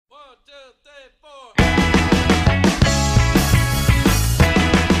Hello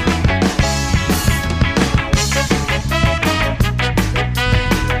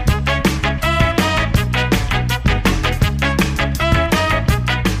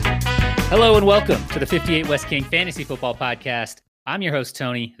and welcome to the 58 West King Fantasy Football Podcast. I'm your host,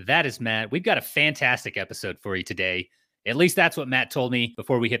 Tony. That is Matt. We've got a fantastic episode for you today. At least that's what Matt told me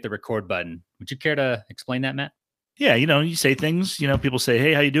before we hit the record button. Would you care to explain that, Matt? Yeah, you say things, people say,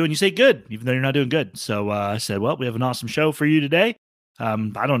 hey, how you doing? You say good, even though you're not doing good. So I said, well, we have an awesome show for you today. I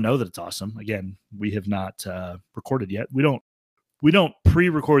don't know that it's awesome. Again, we have not recorded yet. We don't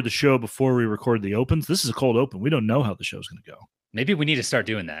pre-record the show before we record the opens. This is a cold open. We don't know how the show's going to go. Maybe we need to start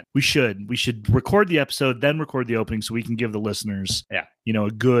doing that. We should record the episode, then record the opening so we can give the listeners, a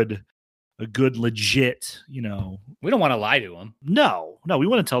good legit, We don't want to lie to them. No, we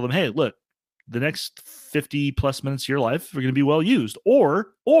want to tell them, hey, look, the next 50 plus minutes of your life are going to be well used,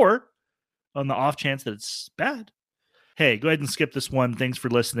 or on the off chance that it's bad, hey, go ahead and skip this one. Thanks for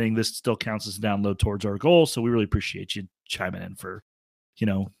listening. This still counts as a download towards our goal. So we really appreciate you chiming in for,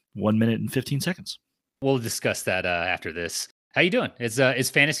 1 minute and 15 seconds. We'll discuss that after this. How you doing? Is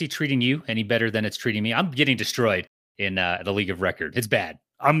fantasy treating you any better than it's treating me? I'm getting destroyed in the league of record. It's bad.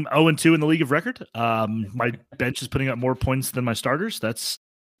 I'm 0-2 in the league of record. My bench is putting up more points than my starters. That's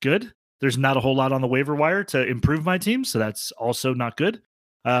good. There's not a whole lot on the waiver wire to improve my team, so that's also not good.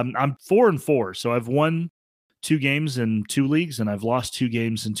 I'm 4-4, so I've won 2 games in 2 leagues, and I've lost 2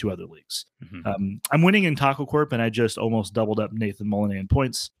 games in 2 other leagues. Mm-hmm. I'm winning in Taco Corp, and I just almost doubled up Nathan Molinay in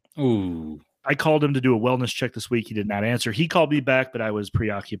points. Ooh. I called him to do a wellness check this week. He did not answer. He called me back, but I was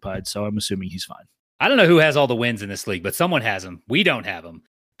preoccupied, so I'm assuming he's fine. I don't know who has all the wins in this league, but someone has them. We don't have them.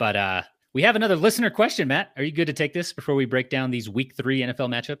 But we have another listener question, Matt. Are you good to take this before we break down these week 3 NFL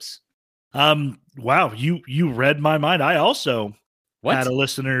matchups? Wow, you read my mind. I also had a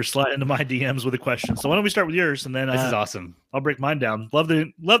listener slide into my DMs with a question. So why don't we start with yours, and then this is awesome. I'll break mine down. Love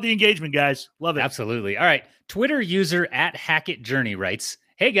the engagement, guys. Love it. Absolutely. All right. Twitter user @HackettJourney writes,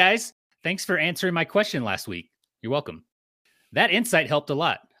 "Hey guys, thanks for answering my question last week. You're welcome. That insight helped a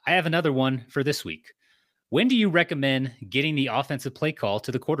lot. I have another one for this week. When do you recommend getting the offensive play call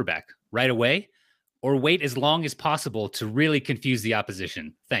to the quarterback? Right away, or wait as long as possible to really confuse the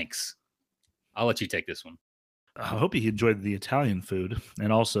opposition? Thanks." I'll let you take this one. I hope you enjoyed the Italian food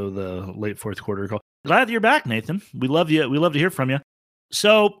and also the late fourth quarter call. Glad that you're back, Nathan. We love you. We love to hear from you.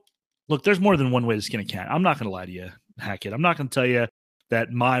 So, look, there's more than one way to skin a cat. I'm not going to lie to you, Hackett. I'm not going to tell you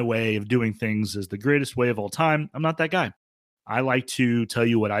that my way of doing things is the greatest way of all time. I'm not that guy. I like to tell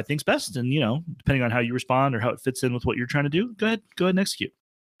you what I think's best. And, depending on how you respond or how it fits in with what you're trying to do, go ahead and execute.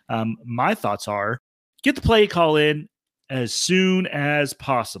 My thoughts are get the play call in as soon as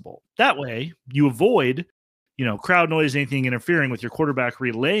possible. That way you avoid, crowd noise, anything interfering with your quarterback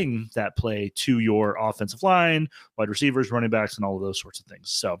relaying that play to your offensive line, wide receivers, running backs, and all of those sorts of things.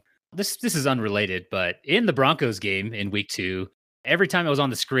 So this is unrelated, but in the Broncos game in week 2, every time I was on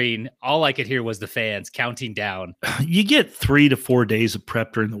the screen, all I could hear was the fans counting down. You get 3 to 4 days of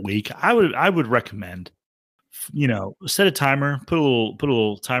prep during the week. I would recommend, set a timer, put a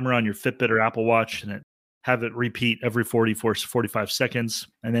little timer on your Fitbit or Apple Watch, and have it repeat every 45 seconds,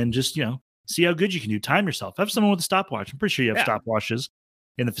 and then just, see how good you can do. Time yourself. Have someone with a stopwatch. I'm pretty sure you have stopwatches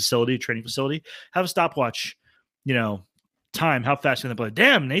in the facility, training facility. Have a stopwatch, time how fast you're going to play.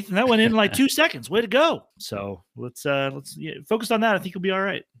 Damn, Nathan, that went in like 2 seconds. Way to go. So let's focus on that. I think you'll be all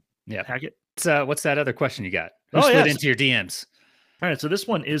right. Yeah. Hackett. What's that other question you got? Who slid into your DMs? All right. So this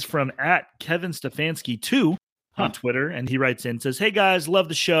one is from @KevinStefanski2 on Twitter. And he writes in, says, "Hey guys, love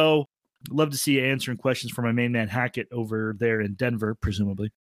the show. Love to see you answering questions from my main man Hackett over there in Denver, presumably."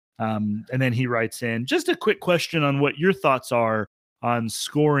 And then he writes in, "Just a quick question on what your thoughts are on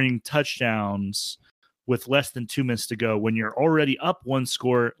scoring touchdowns with less than 2 minutes to go when you're already up 1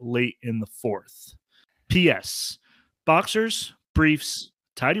 score late in the 4th. P.S. Boxers, briefs,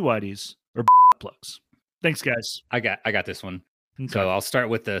 tidy whities, or plugs." Thanks, guys. I got this one. Okay. So I'll start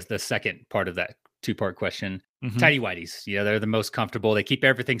with the second part of that 2-part question. Mm-hmm. Tidy whities, they're the most comfortable. They keep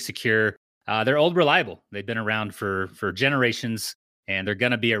everything secure. They're old, reliable. They've been around for generations, and they're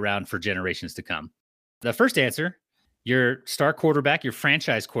going to be around for generations to come. The first answer, your star quarterback, your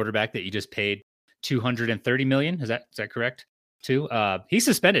franchise quarterback that you just paid $230 million. Is that correct? He's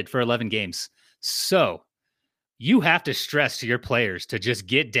suspended for 11 games. So you have to stress to your players to just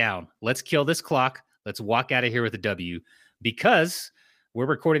get down. Let's kill this clock. Let's walk out of here with a W, because we're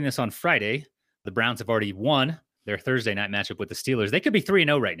recording this on Friday. The Browns have already won their Thursday night matchup with the Steelers. They could be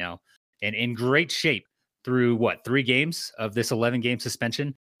 3-0 right now and in great shape through 3 games of this 11-game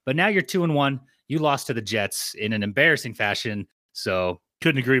suspension. But now you're 2-1. You lost to the Jets in an embarrassing fashion. So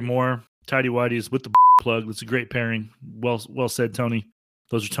Couldn't agree more. Tidy Whities with the plug. That's a great pairing. Well said, Tony.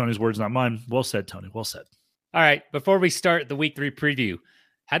 Those are Tony's words, not mine. Well said, Tony. Well said. All right. Before we start the week 3 preview,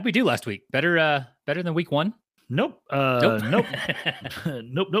 how'd we do last week? Better than week 1? Nope. Nope.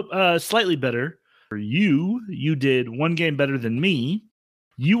 Nope. Slightly better. For you did one game better than me.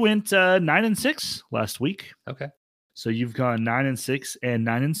 You went 9-6 last week. Okay. So you've gone 9-6 and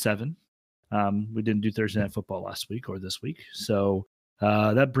 9-7. We didn't do Thursday Night Football last week or this week. So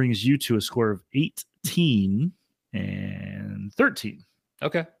that brings you to a score of 18 and 13.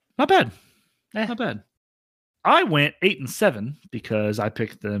 Okay. Not bad. Not bad. I went 8-7 because I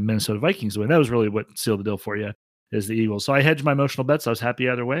picked the Minnesota Vikings to win. That was really what sealed the deal for you, is the Eagles. So I hedged my emotional bets. I was happy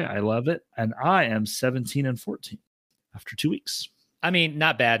either way. I love it. And I am 17-14 after 2 weeks. I mean,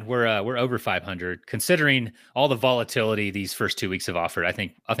 not bad. We're over 500 considering all the volatility these first 2 weeks have offered. I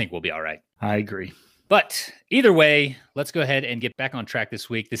think we'll be all right. I agree. But either way, let's go ahead and get back on track this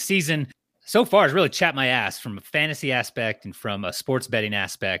week. The season so far has really chapped my ass from a fantasy aspect and from a sports betting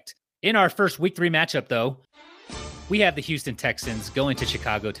aspect. In our first week 3 matchup, though, we have the Houston Texans going to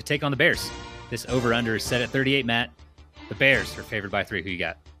Chicago to take on the Bears. This over-under is set at 38, Matt. The Bears are favored by 3. Who you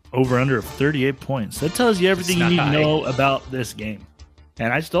got? Over-under of 38 points. That tells you everything you need to know about this game.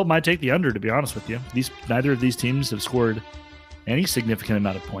 And I still might take the under, to be honest with you. Neither of these teams have scored any significant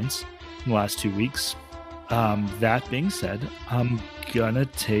amount of points in the last 2 weeks. That being said, I'm going to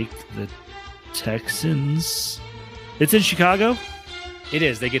take the Texans. It's in Chicago? It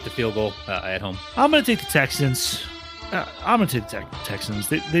is. They get the field goal at home. I'm going to take the Texans. I'm going to take the Texans.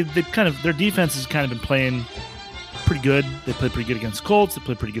 They kind of, their defense has kind of been playing pretty good. They played pretty good against Colts. They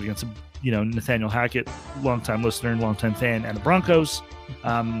played pretty good against, Nathaniel Hackett, longtime listener and longtime fan, and the Broncos.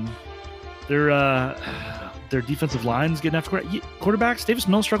 Their defensive line's getting after quarterbacks. Davis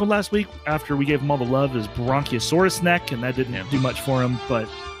Mills struggled last week after we gave him all the love his Bronchiosaurus neck, and that didn't do much for him. But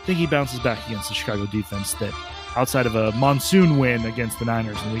I think he bounces back against the Chicago defense that, outside of a monsoon win against the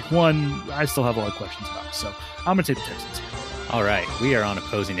Niners in week 1, I still have a lot of questions about. So I'm going to take the Texans here. All right. We are on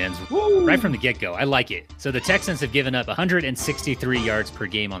opposing ends right from the get-go. I like it. So the Texans have given up 163 yards per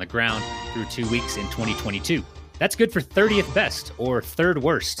game on the ground through 2 weeks in 2022. That's good for 30th best or 3rd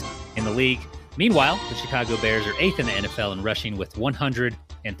worst in the league. Meanwhile, the Chicago Bears are 8th in the NFL in rushing with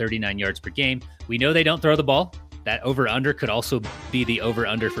 139 yards per game. We know they don't throw the ball. That over-under could also be the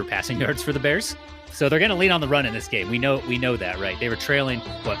over-under for passing yards for the Bears. So they're going to lean on the run in this game. We know that, right? They were trailing,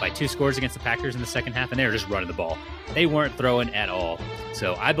 by 2 scores against the Packers in the second half, and they were just running the ball. They weren't throwing at all.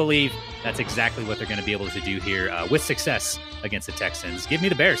 So I believe that's exactly what they're going to be able to do here with success against the Texans. Give me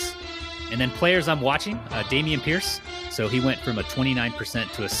the Bears. And then players I'm watching, Dameon Pierce. So he went from a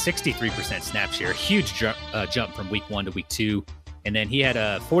 29% to a 63% snap share. Huge jump from week 1 to week 2. And then he had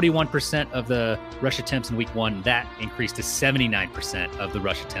a 41% of the rush attempts in week 1. That increased to 79% of the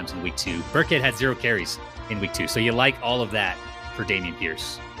rush attempts in week 2. Burkhead had 0 carries in week 2. So you like all of that for Dameon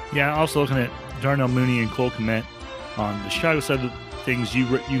Pierce. Yeah, also looking at Darnell Mooney and Cole Kmet on the Chicago side of things, you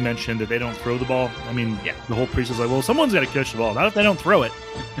mentioned that they don't throw the ball. I mean, the whole preseason is like, well, someone's got to catch the ball. Not if they don't throw it.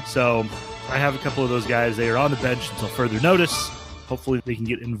 So I have a couple of those guys. They are on the bench until further notice. Hopefully they can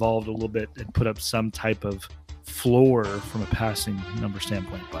get involved a little bit and put up some type of floor from a passing number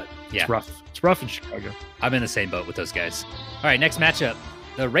standpoint. But it's rough. It's rough in Chicago. I'm in the same boat with those guys. All right, next matchup.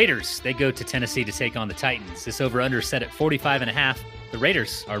 The Raiders, they go to Tennessee to take on the Titans. This over-under set at 45.5. The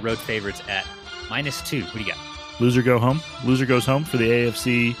Raiders are road favorites at -2. What do you got? Loser go home. Loser goes home for the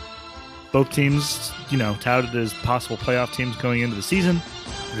AFC. Both teams, touted as possible playoff teams going into the season.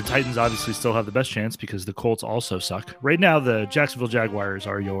 The Titans obviously still have the best chance because the Colts also suck. Right now, the Jacksonville Jaguars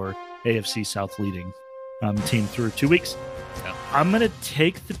are your AFC South leading team through 2 weeks. Yeah. I'm going to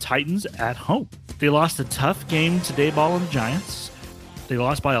take the Titans at home. They lost a tough game to Dayball and the Giants. They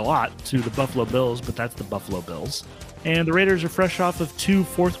lost by a lot to the Buffalo Bills, but that's the Buffalo Bills. And the Raiders are fresh off of 2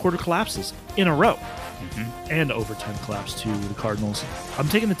 fourth-quarter collapses in a row. And overtime collapse to the Cardinals. I'm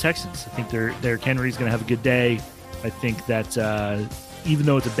taking the Texans. I think Derrick Henry's going to have a good day. I think that even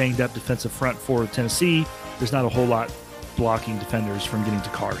though it's a banged-up defensive front for Tennessee, there's not a whole lot blocking defenders from getting to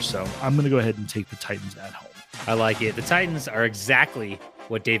Carr. So I'm going to go ahead and take the Titans at home. I like it. The Titans are exactly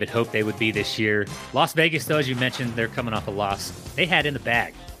what David hoped they would be this year. Las Vegas, though, as you mentioned, they're coming off a loss. They had in the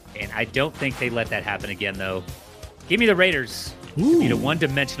bag, and I don't think they let that happen again, though. Give me the Raiders. Beat a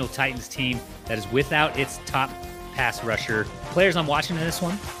one-dimensional Titans team that is without its top pass rusher. Players I'm watching in this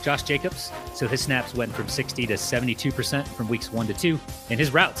one, Josh Jacobs. So his snaps went from 60 to 72% from weeks 1 to 2. And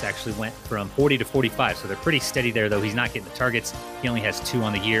his routes actually went from 40 to 45. So they're pretty steady there, though. He's not getting the targets. He only has 2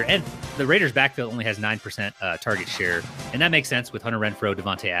 on the year. And the Raiders' backfield only has 9% target share. And that makes sense with Hunter Renfrow,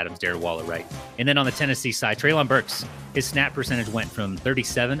 Devontae Adams, Darren Waller, right? And then on the Tennessee side, Treylon Burks, his snap percentage went from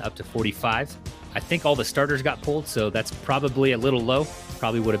 37 up to 45. I think all the starters got pulled, so that's probably a little low.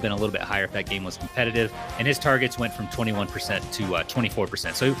 Probably would have been a little bit higher if that game was competitive. And his targets went from 21% to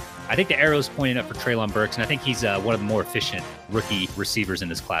 24%. So I think the arrow's pointing up for Treylon Burks, and I think he's one of the more efficient rookie receivers in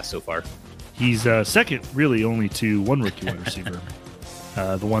this class so far. He's second, really, only to one rookie wide receiver.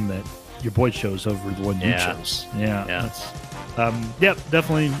 The one that your boy chose over the one you chose. Yeah.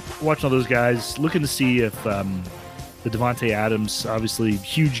 Definitely watching all those guys. Looking to see if the Devontae Adams, obviously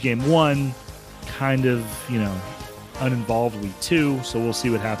huge game 1, kind of, uninvolved week 2. So we'll see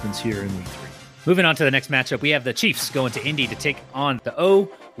what happens here in week 3. Moving on to the next matchup, we have the Chiefs going to Indy to take on the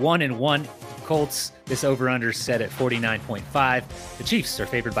 0-1-1 Colts. This over-under set at 49.5. The Chiefs are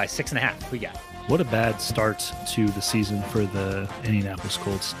favored by 6.5. We got. What a bad start to the season for the Indianapolis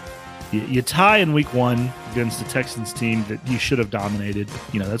Colts. You tie in week 1 against the Texans team that you should have dominated.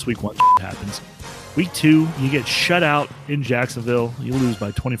 That's week 1. Happens. Week 2, you get shut out in Jacksonville. You lose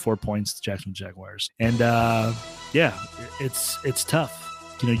by 24 points to Jacksonville Jaguars. And it's tough.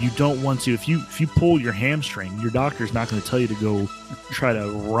 You don't want to. If you pull your hamstring, your doctor's not going to tell you to go try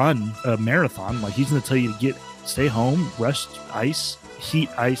to run a marathon. Like, he's going to tell you to stay home, rest, heat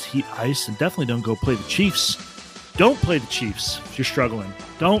ice, and definitely don't go play the Chiefs. Don't play the Chiefs if you're struggling.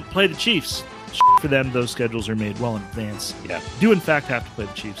 Don't play the Chiefs. For them, those schedules are made well in advance. Yeah. Do in fact have to play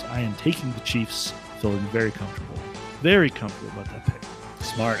the Chiefs. I am taking the Chiefs, feeling very comfortable about that pick.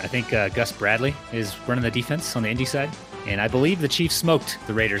 Smart. I think Gus Bradley is running the defense on the Indy side, and I believe the Chiefs smoked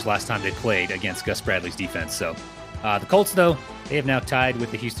the Raiders last time they played against Gus Bradley's defense. So the Colts, though, they have now tied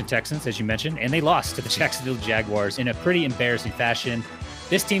with the Houston Texans, as you mentioned, and they lost to the Jacksonville Jaguars in a pretty embarrassing fashion.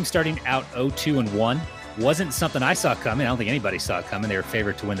 This team starting out 0-2-1 wasn't something I saw coming. I don't think anybody saw it coming. They were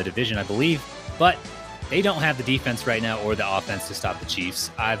favored to win the division, I believe. But they don't have the defense right now or the offense to stop the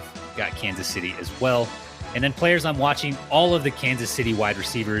Chiefs. I've got Kansas City as well. And then players I'm watching, all of the Kansas City wide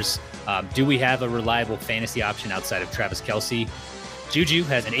receivers. Do we have a reliable fantasy option outside of Travis Kelce? Juju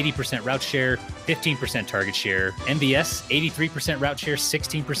has an 80% route share, 15% target share. MVS, 83% route share,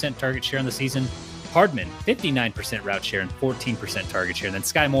 16% target share on the season. Hardman, 59% route share and 14% target share. And then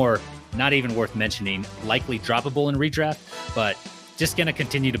Sky Moore, not even worth mentioning, likely droppable in redraft, but just going to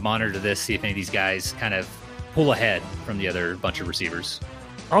continue to monitor this, see if any of these guys kind of pull ahead from the other bunch of receivers.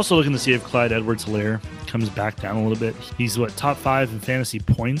 Also looking to see if Clyde Edwards-Helaire comes back down a little bit. He's top 5 in fantasy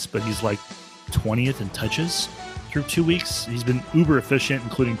points, but he's like 20th in touches through 2 weeks. He's been uber efficient,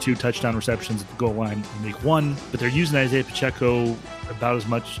 including 2 touchdown receptions at the goal line in week 1. But they're using Isaiah Pacheco about as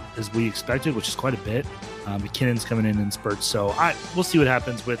much as we expected, which is quite a bit. McKinnon's coming in spurts. So we'll see what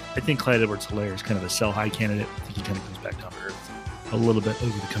happens with, I think Clyde Edwards-Helaire is kind of a sell high candidate. I think he kind of comes back down to earth a little bit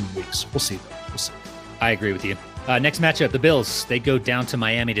over the coming weeks. We'll see, though. We'll see. I agree with you. Next matchup, the Bills. They go down to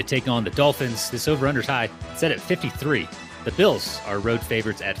Miami to take on the Dolphins. This over-under's high, set at 53. The Bills are road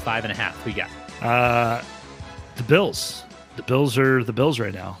favorites at 5.5. Who you got? The Bills. The Bills are the Bills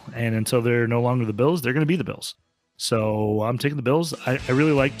right now. And until they're no longer the Bills, they're going to be the Bills. So I'm taking the Bills. I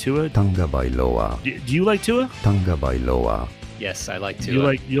really like Tua. Tonga Bailoa. Do you like Tua? Tonga Bailoa. Yes, I like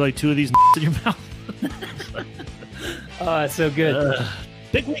Tua. You like 2 of these in your mouth? Oh, it's so good.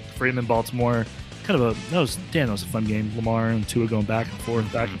 Big week for him in Baltimore. That was a fun game. Lamar and Tua going back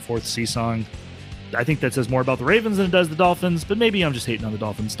and forth, seesawing. I think that says more about the Ravens than it does the Dolphins, but maybe I'm just hating on the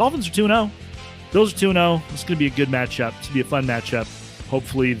Dolphins. Dolphins are 2-0. Bills are 2-0. It's going to be a good matchup. It's going to be a fun matchup.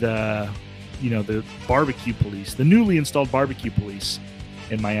 Hopefully the barbecue police, the newly installed barbecue police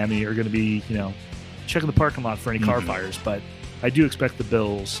in Miami are going to be, checking the parking lot for any car fires, but I do expect the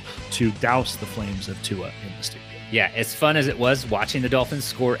Bills to douse the flames of Tua in the stadium. Yeah, as fun as it was watching the Dolphins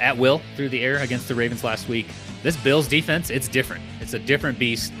score at will through the air against the Ravens last week, this Bills defense, it's different. It's a different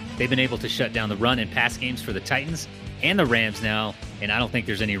beast. They've been able to shut down the run and pass games for the Titans and the Rams now, and I don't think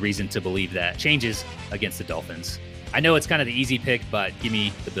there's any reason to believe that changes against the Dolphins. I know it's kind of the easy pick, but give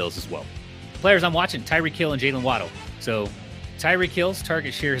me the Bills as well. Players I'm watching, Tyreek Hill and Jalen Waddle. So Tyreek Hill's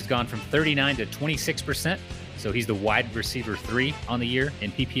target share has gone from 39 to 26%. So he's the wide receiver 3 on the year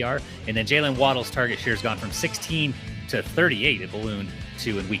in PPR. And then Jalen Waddle's target share has gone from 16 to 38. It ballooned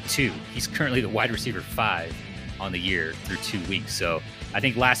to in week 2. He's currently the wide receiver 5 on the year through 2 weeks. So I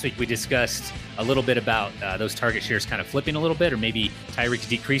think last week we discussed a little bit about those target shares kind of flipping a little bit, or maybe Tyreek's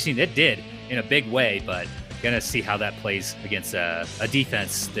decreasing. It did in a big way, but going to see how that plays against a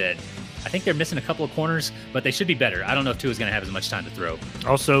defense that I think they're missing a couple of corners, but they should be better. I don't know if Tua's going to have as much time to throw.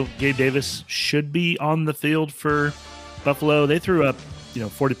 Also, Gabe Davis should be on the field for Buffalo. They threw up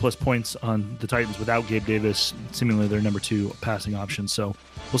 40-plus points on the Titans without Gabe Davis, seemingly their number 2 passing option. So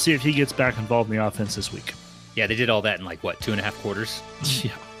we'll see if he gets back involved in the offense this week. Yeah, they did all that in 2.5 quarters?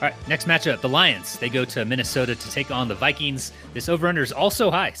 Yeah. All right, next matchup, the Lions. They go to Minnesota to take on the Vikings. This over-under is also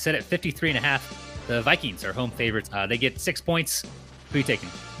high, set at 53.5. The Vikings are home favorites. They get 6 points. Who are you taking?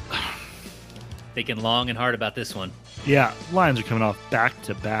 Thinking long and hard about this one. Yeah, Lions are coming off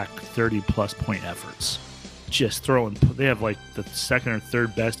back-to-back 30-plus point efforts. Just throwing. They have the second or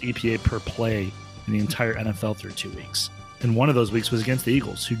third best EPA per play in the entire NFL through 2 weeks. And one of those weeks was against the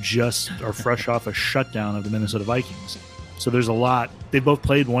Eagles, who just are fresh off a shutdown of the Minnesota Vikings. So there's a lot. They both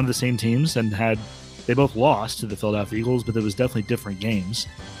played one of the same teams and they both lost to the Philadelphia Eagles, but there was definitely different games.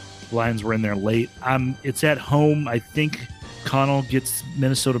 The Lions were in there late. It's at home. I think Connell gets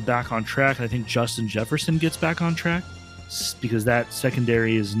Minnesota back on track. I think Justin Jefferson gets back on track because that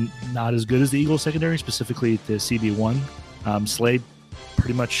secondary is not as good as the Eagles secondary, specifically the CB1. Slade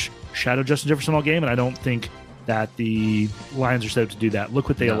pretty much shadowed Justin Jefferson all game, and I don't think that the Lions are set up to do that. Look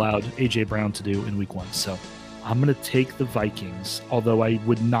what they allowed A.J. Brown to do in week 1. So I'm going to take the Vikings, although I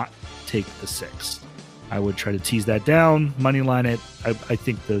would not take the 6. I would try to tease that down, money line it. I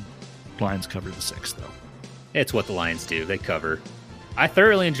think the Lions cover the 6, though. It's what the Lions do. They cover. I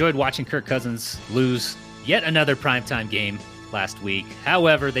thoroughly enjoyed watching Kirk Cousins lose yet another primetime game last week.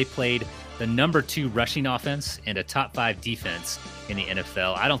 However, they played the number 2 rushing offense and a top 5 defense in the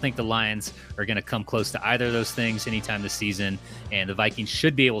NFL. I don't think the Lions are going to come close to either of those things anytime this season, and the Vikings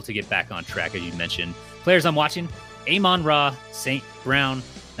should be able to get back on track, as you mentioned. Players I'm watching, Amon-Ra St. Brown,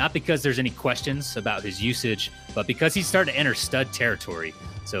 not because there's any questions about his usage, but because he's starting to enter stud territory.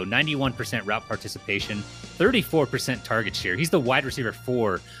 So 91% route participation, 34% target share. He's the wide receiver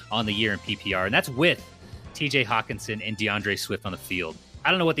 4 on the year in PPR, and that's with TJ Hawkinson and DeAndre Swift on the field. I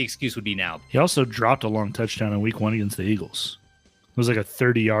don't know what the excuse would be now. He also dropped a long touchdown in week 1 against the Eagles. It was like a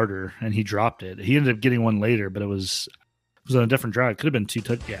 30-yarder, and he dropped it. He ended up getting one later, but it was on a different drive. Could have been 2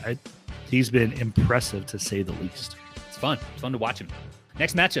 touchdowns. Yeah, he's been impressive, to say the least. It's fun. It's fun to watch him.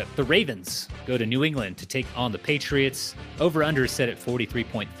 Next matchup, the Ravens go to New England to take on the Patriots. Over-under is set at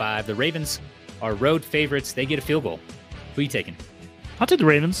 43.5. The Ravens are road favorites. They get a field goal. Who are you taking? I'll take the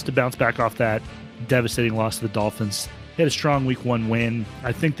Ravens to bounce back off that devastating loss to the Dolphins. They had a strong week 1 win.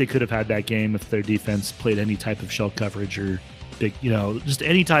 I think they could have had that game if their defense played any type of shell coverage or big, just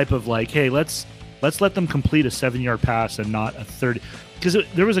any type of hey, let's let them complete a 7-yard pass and not a 30. Because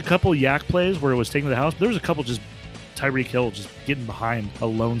there was a couple yak plays where it was taken to the house, but there was a couple just Tyreek Hill just getting behind a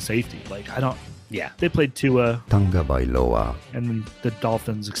lone safety. Yeah. They played Tua. Tagovailoa. And then the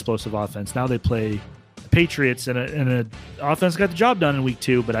Dolphins' explosive offense. Now they play the Patriots, and an offense got the job done in week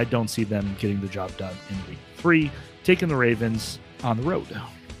 2, but I don't see them getting the job done in week 3. Taking the Ravens on the road.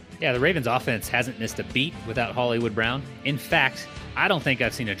 Yeah, the Ravens offense hasn't missed a beat without Hollywood Brown. In fact, I don't think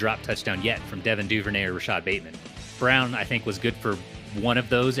I've seen a drop touchdown yet from Devin Duvernay or Rashad Bateman. Brown, I think, was good for one of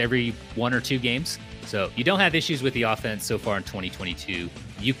those every 1 or 2 games. So you don't have issues with the offense so far in 2022.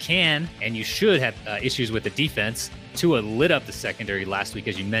 You can and you should have issues with the defense. Tua lit up the secondary last week,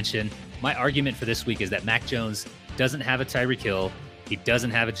 as you mentioned. My argument for this week is that Mac Jones doesn't have a Tyreek Hill. He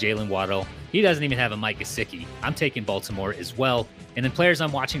doesn't have a Jalen Waddle. He doesn't even have a Mike Gesicki. I'm taking Baltimore as well. And then players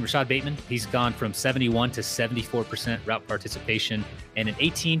I'm watching, Rashad Bateman, he's gone from 71 to 74% route participation and an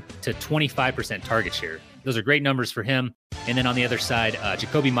 18 to 25% target share. Those are great numbers for him. And then on the other side,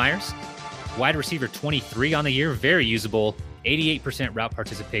 Jacoby Myers, wide receiver 23 on the year, very usable, 88% route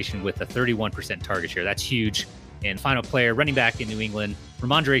participation with a 31% target share. That's huge. And final player, running back in New England,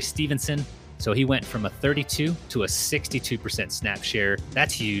 Ramondre Stevenson. So he went from a 32 to a 62% snap share.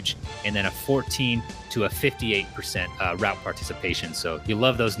 That's huge. And then a 14 to a 58% route participation. So you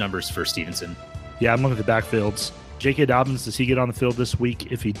love those numbers for Stevenson. Yeah, I'm looking at the backfields. J.K. Dobbins, does he get on the field this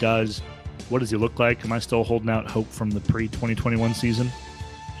week? If he does, what does he look like? Am I still holding out hope from the pre-2021 season?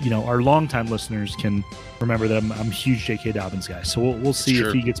 Our longtime listeners can remember that I'm a huge J.K. Dobbins guy. So we'll see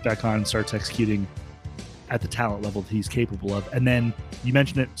if he gets back on and starts executing at the talent level that he's capable of. And then you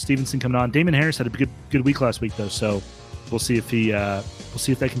mentioned it, Stevenson coming on. Damon Harris had a good week last week, though. So we'll see if we'll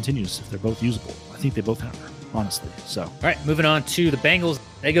see if that continues, if they're both usable. I think they both have, honestly. So all right, moving on to the Bengals.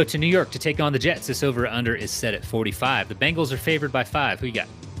 They go to New York to take on the Jets. This over-under is set at 45. The Bengals are favored by 5. Who you got?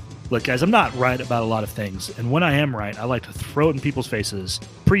 Look, guys, I'm not right about a lot of things. And when I am right, I like to throw it in people's faces.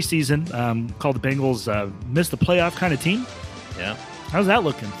 Preseason, called the Bengals miss the playoff kind of team. Yeah. How's that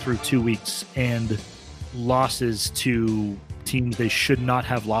looking through 2 weeks and losses to teams they should not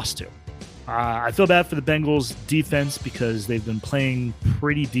have lost to? I feel bad for the Bengals defense because they've been playing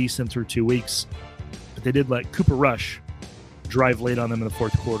pretty decent through 2 weeks, but they did let Cooper Rush drive late on them in the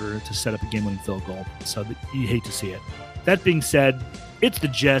fourth quarter to set up a game-winning field goal. So you hate to see it. That being said, it's the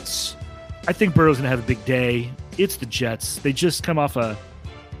Jets. I think Burrow's going to have a big day. It's the Jets. They just come off a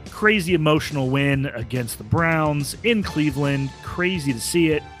crazy emotional win against the Browns in Cleveland. Crazy to see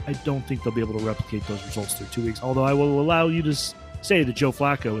it. I don't think they'll be able to replicate those results through 2 weeks, although I will allow you to say that Joe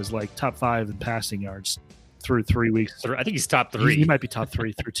Flacco is like top 5 in passing yards through 3 weeks. I think he's top 3. He might be top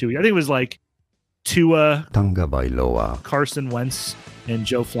 3 through 2 weeks. I think it was like Tua, Tagovailoa, Carson Wentz, and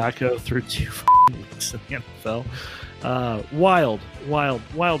Joe Flacco through 2 weeks in the NFL. Wild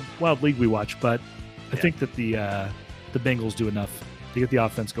league we watch, but I think that the Bengals do enough to get the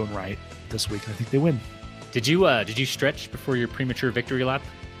offense going right this week. I think they win. Did you stretch before your premature victory lap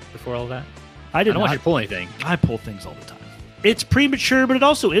before all of that? I don't want you to pull anything. I pull things all the time. It's premature, but it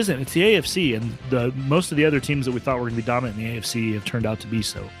also isn't. It's the AFC, and most of the other teams that we thought were going to be dominant in the AFC have turned out to be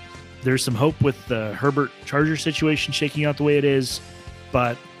so. There's some hope with the Herbert Charger situation shaking out the way it is,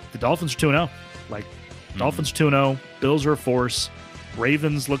 but the Dolphins are 2-0. Dolphins 2-0. Bills are a force.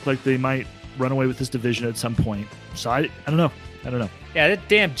 Ravens look like they might run away with this division at some point. So I don't know. Yeah, the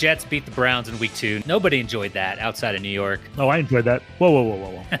damn Jets beat the Browns in week 2. Nobody enjoyed that outside of New York. Oh, I enjoyed that.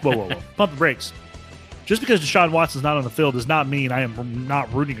 Whoa. Pump the brakes. Just because Deshaun Watson's not on the field does not mean I am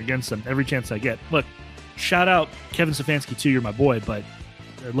not rooting against him every chance I get. Look, shout out Kevin Stefanski too. You're my boy, but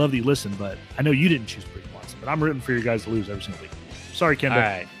I love that you listen. But I know you didn't choose Deshaun Watson, but I'm rooting for you guys to lose every single week. Sorry, Kendall. All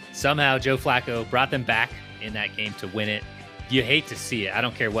right. Somehow Joe Flacco brought them back in that game to win it. You hate to see it. I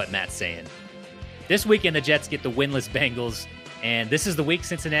don't care what Matt's saying. This weekend, the Jets get the winless Bengals, and this is the week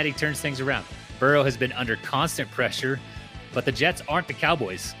Cincinnati turns things around. Burrow has been under constant pressure, but the Jets aren't the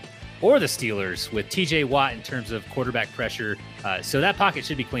Cowboys or the Steelers with TJ Watt in terms of quarterback pressure. So that pocket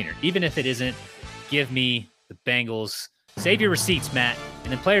should be cleaner. Even if it isn't, give me the Bengals. Save your receipts, Matt.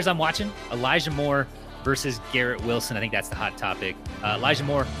 And then players I'm watching, Elijah Moore versus Garrett Wilson. I think that's the hot topic. Elijah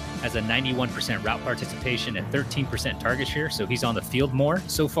Moore has a 91% route participation and 13% target share, so he's on the field more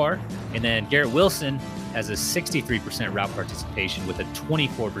so far. And then Garrett Wilson has a 63% route participation with a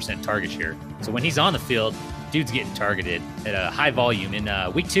 24% target share. So when he's on the field, dude's getting targeted at a high volume.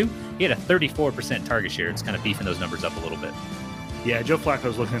 In week 2, he had a 34% target share. It's kind of beefing those numbers up a little bit. Yeah, Joe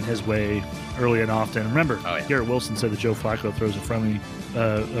Flacco's looking his way early and often. Remember, Garrett Wilson said that Joe Flacco throws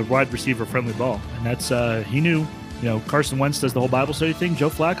a wide receiver friendly ball, and that's he knew. Carson Wentz does the whole Bible study thing.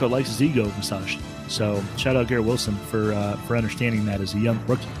 Joe Flacco likes his ego massaged. So shout out Garrett Wilson for understanding that as a young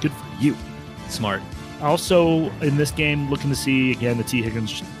rookie. Good for you. Smart. Also in this game, looking to see again the T.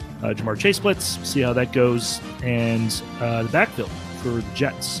 Higgins, Jamar Chase splits. See how that goes, and the backfield for the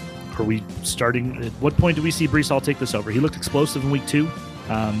Jets. Are we starting? At what point do we see Breece Hall take this over? He looked explosive in week 2,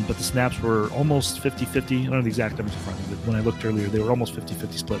 but the snaps were almost 50-50. I don't know the exact numbers in front of me, but when I looked earlier, they were almost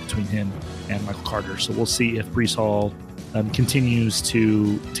 50-50 split between him and Michael Carter. So we'll see if Breece Hall continues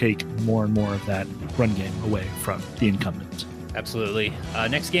to take more and more of that run game away from the incumbent. Absolutely.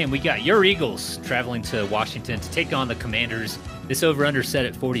 Next game, we got your Eagles traveling to Washington to take on the Commanders. This over-under set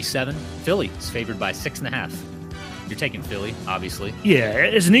at 47. Philly is favored by 6.5. You're taking Philly, obviously. Yeah,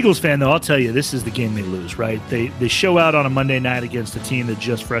 as an Eagles fan, though, I'll tell you, this is the game they lose, right? They show out on a Monday night against a team that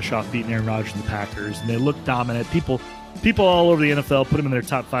just fresh off beating Aaron Rodgers and the Packers, and they look dominant. People all over the NFL put them in their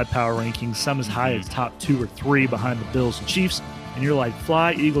top 5 power rankings, some as high as top 2 or 3 behind the Bills and Chiefs, and you're like,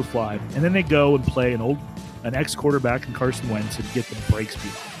 fly, Eagles, fly. And then they go and play an ex-quarterback in Carson Wentz and get the brakes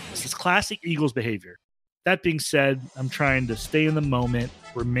beat off. This is classic Eagles behavior. That being said, I'm trying to stay in the moment,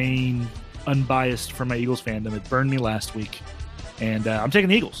 remain unbiased from my Eagles fandom. It burned me last week, and I'm taking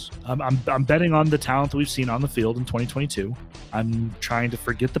the Eagles. I'm betting on the talent that we've seen on the field in 2022. I'm trying to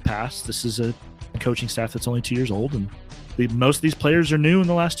forget the past. This is a coaching staff that's only 2 years old, and most of these players are new in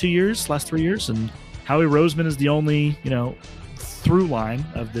the last 3 years, and Howie Roseman is the only through line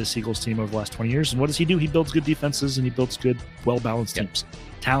of this Eagles team over the last 20 years. And what does he do? He builds good defenses, and he builds good, well-balanced teams,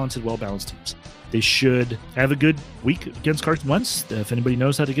 talented, well-balanced teams. They should have a good week against Carson Wentz. If anybody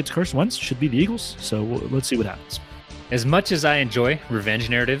knows how to get to Carson Wentz, it should be the Eagles. So let's see what happens. As much as I enjoy revenge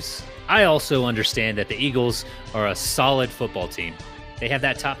narratives, I also understand that the Eagles are a solid football team. They have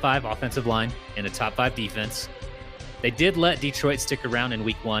that top 5 offensive line and a top 5 defense. They did let Detroit stick around in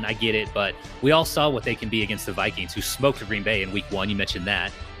week 1. I get it, but we all saw what they can be against the Vikings, who smoked Green Bay in week 1. You mentioned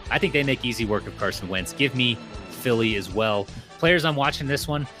that. I think they make easy work of Carson Wentz. Give me Philly as well. Players I'm watching this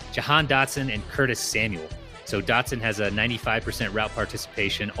one, Jahan Dotson and Curtis Samuel. So Dotson has a 95% route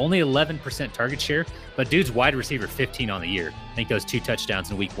participation, only 11% target share, but dude's wide receiver 15 on the year. I think those 2 touchdowns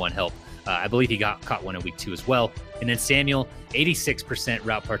in week 1 help. I believe he got caught one in week 2 as well. And then Samuel, 86%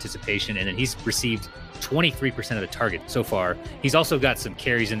 route participation, and then he's received 23% of the target so far. He's also got some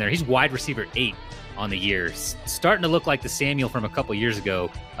carries in there. He's wide receiver 8 on the year, starting to look like the Samuel from a couple years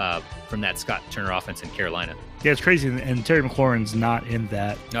ago from that Scott Turner offense in Carolina. Yeah, it's crazy, and Terry McLaurin's not in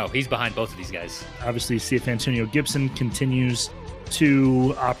that. No, he's behind both of these guys. Obviously, see if Antonio Gibson continues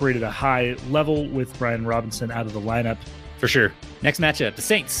to operate at a high level with Brian Robinson out of the lineup. For sure. Next matchup, the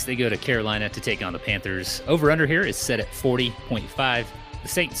Saints, they go to Carolina to take on the Panthers. Over-under here is set at 40.5. The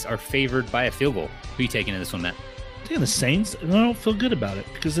Saints are favored by a field goal. Who are you taking in this one, Matt? Yeah, the Saints, I don't feel good about it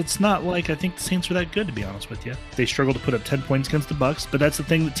because it's not like I think the Saints are that good, to be honest with you. They struggled to put up 10 points against the Bucs, but that's the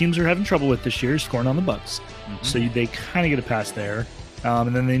thing that teams are having trouble with this year, scoring on the Bucs. So they kind of get a pass there.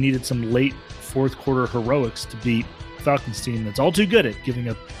 And then they needed some late fourth quarter heroics to beat Falcons team that's all too good at giving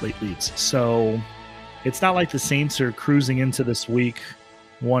up late leads. So it's not like the Saints are cruising into this week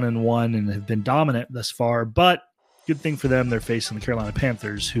 1-1 and have been dominant thus far, but good thing for them, they're facing the Carolina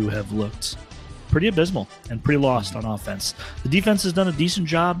Panthers, who have looked pretty abysmal and pretty lost on offense. The defense has done a decent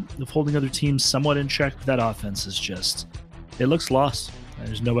job of holding other teams somewhat in check, but that offense is just, it looks lost.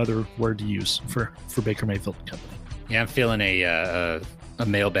 There's no other word to use for Baker Mayfield and company. Yeah, I'm feeling a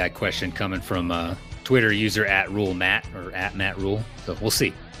mailbag question coming from Twitter user @RuleMatt or @MattRule. So we'll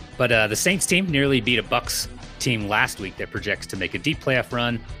see. But the Saints team nearly beat a Bucs team last week that projects to make a deep playoff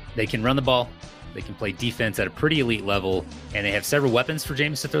run. They can run the ball. They can play defense at a pretty elite level, and they have several weapons for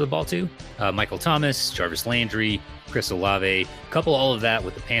Jameis to throw the ball to. Michael Thomas, Jarvis Landry, Chris Olave, couple all of that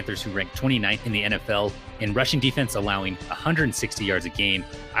with the Panthers, who rank 29th in the NFL in rushing defense, allowing 160 yards a game.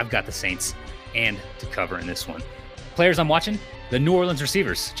 I've got the Saints and to cover in this one. Players I'm watching, the New Orleans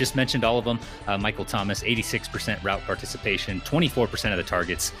receivers, just mentioned all of them. Michael Thomas, 86% route participation, 24% of the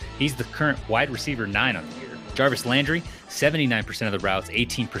targets. He's the current wide receiver 9 on the year. Jarvis Landry, 79% of the routes,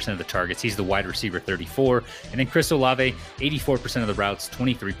 18% of the targets. He's the wide receiver 34. And then Chris Olave, 84% of the routes,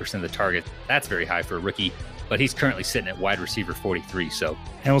 23% of the targets. That's very high for a rookie, but he's currently sitting at wide receiver 43. So,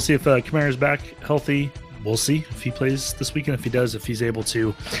 and we'll see if Kamara's back healthy. We'll see if he plays this weekend. If he does, if he's able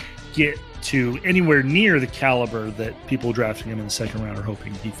to get to anywhere near the caliber that people drafting him in the second round are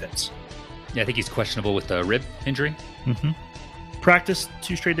hoping he fits. Yeah, I think he's questionable with the rib injury. Practice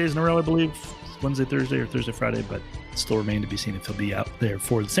 2 straight days in a row, I believe. Wednesday, Thursday, or Thursday, Friday, but still remain to be seen if he'll be out there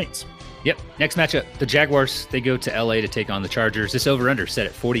for the Saints. Yep. Next matchup, the Jaguars, they go to LA to take on the Chargers. This over-under set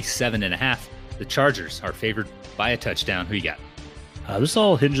at 47.5. The Chargers are favored by a touchdown. Who you got? This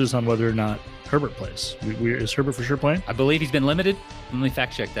all hinges on whether or not Herbert plays. Is Herbert for sure playing? I believe he's been limited. Let me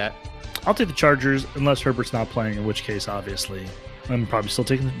fact check that. I'll take the Chargers unless Herbert's not playing, in which case, obviously, I'm probably still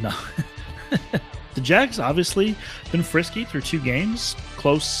taking it. No. The Jags obviously been frisky through 2 games.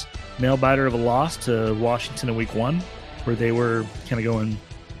 Close nail biter of a loss to Washington in week 1, where they were kind of going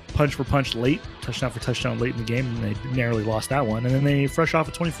punch for punch late, touchdown for touchdown late in the game, and they narrowly lost that one. And then they fresh off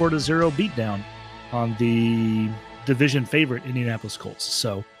a 24-0 beatdown on the division favorite Indianapolis Colts.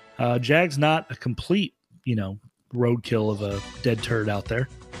 So Jags not a complete, roadkill of a dead turd out there.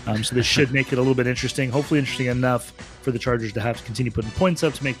 So this should make it a little bit interesting, hopefully interesting enough for the Chargers to have to continue putting points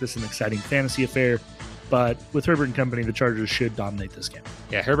up to make this an exciting fantasy affair. But with Herbert and company, the Chargers should dominate this game.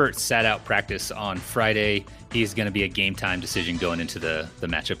 Yeah, Herbert sat out practice on Friday. He's going to be a game-time decision going into the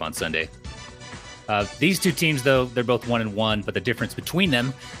matchup on Sunday. These 2 teams, though, they're both 1-1, but the difference between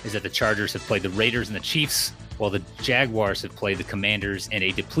them is that the Chargers have played the Raiders and the Chiefs, while the Jaguars have played the Commanders and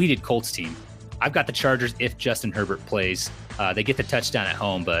a depleted Colts team. I've got the Chargers if Justin Herbert plays. They get the touchdown at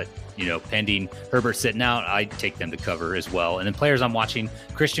home, but, pending Herbert sitting out, I'd take them to cover as well. And then players I'm watching,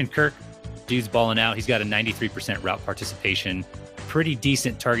 Christian Kirk, dude's balling out. He's got a 93% route participation, pretty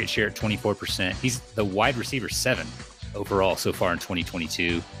decent target share at 24%. He's the wide receiver 7 overall so far in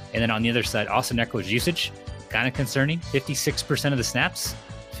 2022. And then on the other side, Austin Eckler's usage, kind of concerning. 56% of the snaps,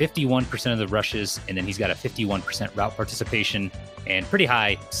 51% of the rushes, and then he's got a 51% route participation and pretty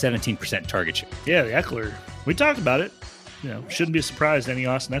high 17% target share. Yeah, the Eckler, we talked about it. Shouldn't be a surprise to any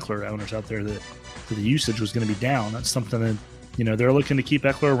Austin Eckler owners out there that the usage was going to be down. That's something that they're looking to keep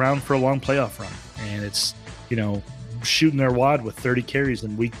Eckler around for a long playoff run. And it's, shooting their wad with 30 carries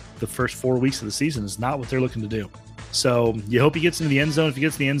in the first 4 weeks of the season is not what they're looking to do. So you hope he gets into the end zone. If he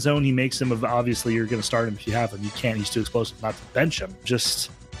gets in the end zone, he makes him. Obviously, you're going to start him if you have him. You can't. He's too explosive not to bench him. Just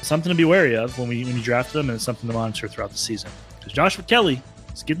something to be wary of when you draft them, and it's something to monitor throughout the season. Because Joshua Kelly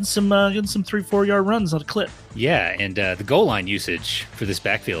is getting some 3-4 yard runs on a clip. Yeah, and the goal line usage for this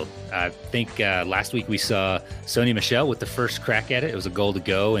backfield. I think last week we saw Sony Michel with the first crack at it. It was a goal to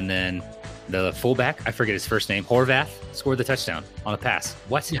go, and then the fullback, I forget his first name, Horvath, scored the touchdown on a pass.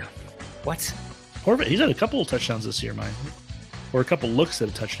 What? Yeah. What? Horvath, he's had a couple of touchdowns this year, or a couple looks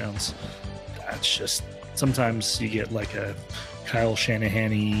at touchdowns. That's just sometimes you get like a Kyle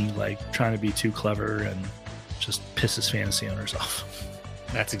Shanahan-y, like trying to be too clever and just pisses fantasy owners off.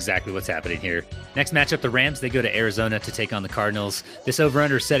 That's exactly what's happening here. Next matchup, the Rams, they go to Arizona to take on the Cardinals. This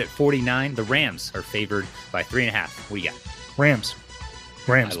over-under is set at 49. The Rams are favored by 3.5. What do you got? Rams.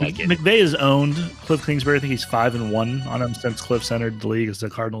 I like it. McVay has owned Cliff Kingsbury. I think he's 5-1 on him since Cliff's entered the league as the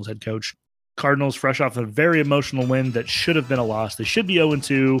Cardinals head coach. Cardinals fresh off a very emotional win that should have been a loss. They should be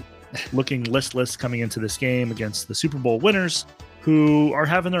 0-2, looking listless coming into this game against the Super Bowl winners, who are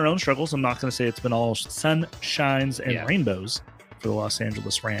having their own struggles. I'm not going to say it's been all sunshines and rainbows for the Los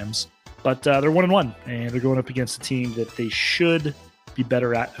Angeles Rams, but they're 1-1, and they're going up against a team that they should be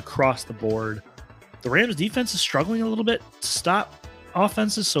better at across the board. The Rams defense is struggling a little bit to stop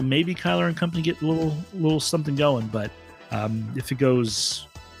offenses, so maybe Kyler and company get a little something going. But if it goes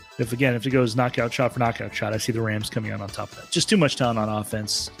knockout shot for knockout shot, I see the Rams coming out on top of that. Just too much talent on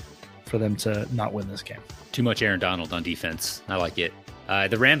offense for them to not win this game. Too much Aaron Donald on defense. I like it.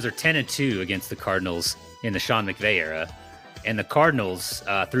 The Rams are 10-2 against the Cardinals in the Sean McVay era. And the Cardinals,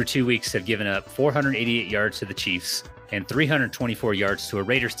 through 2 weeks, have given up 488 yards to the Chiefs and 324 yards to a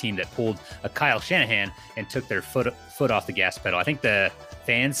Raiders team that pulled a Kyle Shanahan and took their foot off the gas pedal. I think the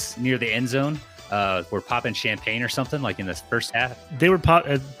fans near the end zone were popping champagne or something like in the first half. They were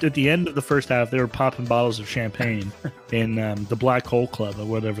at the end of the first half. They were popping bottles of champagne in the Black Hole Club or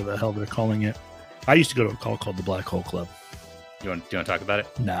whatever the hell they're calling it. I used to go to a call called the Black Hole Club. Do you want to talk about it?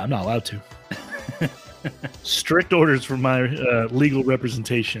 No, I'm not allowed to. Strict orders from my legal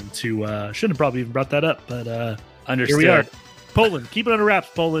representation to shouldn't have probably even brought that up, but understood. Here we are. Poland, keep it under wraps,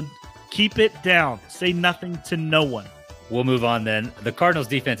 Poland. Keep it down. Say nothing to no one. We'll move on then. The Cardinals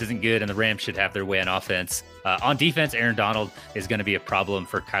defense isn't good, and the Rams should have their way on offense. On defense, Aaron Donald is going to be a problem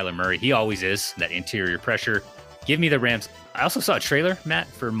for Kyler Murray. He always is, that interior pressure. Give me the Rams. I also saw a trailer, Matt,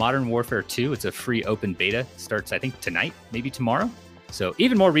 for Modern Warfare 2. It's a free open beta. Starts, I think, tonight, maybe tomorrow. So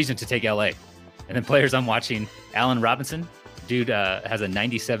even more reason to take LA. And then players I'm watching, Allen Robinson. Dude has a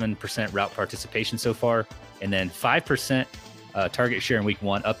 97% route participation so far. And then 5% target share in week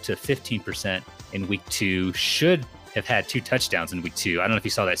 1, up to 15% in week 2. Should have had 2 touchdowns in week 2. I don't know if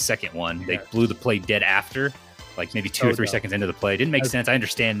you saw that second one. They blew the play dead after, like maybe 2 or 3 seconds into the play. Didn't make sense. I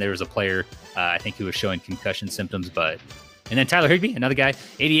understand there was a player, I think, who was showing concussion symptoms, but... And then Tyler Higbee, another guy,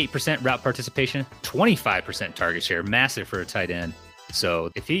 88% route participation, 25% target share, massive for a tight end.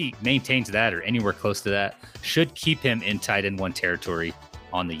 So if he maintains that or anywhere close to that, should keep him in tight end 1 territory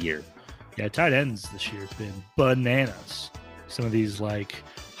on the year. Yeah, tight ends this year have been bananas. Some of these like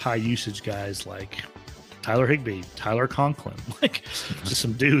high usage guys like Tyler Higbee, Tyler Conklin, like just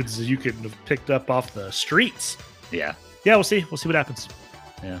some dudes that you could have picked up off the streets. Yeah. Yeah, we'll see. We'll see what happens.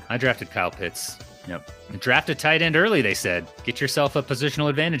 Yeah, I drafted Kyle Pitts. Yep. Draft a tight end early, they said. Get yourself a positional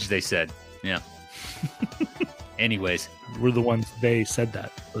advantage, they said. Yeah. Anyways. We're the ones they said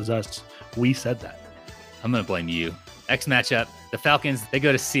that. It was us. We said that. I'm going to blame you. Next matchup, the Falcons, they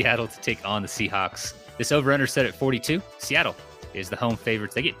go to Seattle to take on the Seahawks. This over-under set at 42. Seattle is the home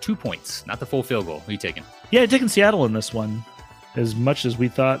favorites. They get 2 points, not the full field goal. Who are you taking? Yeah, taking Seattle in this one. As much as we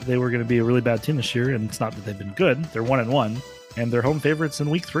thought they were going to be a really bad team this year, and it's not that they've been good. They're 1-1, and they're home favorites in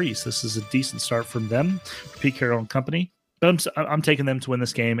week 3. So this is a decent start from them, Pete Carroll and company. But I'm taking them to win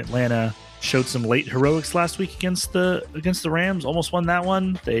this game. Atlanta showed some late heroics last week against the Rams. Almost won that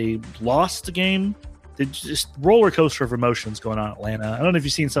one. They lost the game. They just roller coaster of emotions going on in Atlanta. I don't know if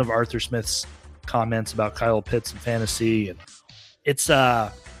you've seen some of Arthur Smith's comments about Kyle Pitts and fantasy. And it's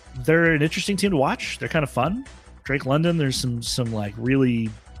they're an interesting team to watch. They're kind of fun. Drake London, there's some like really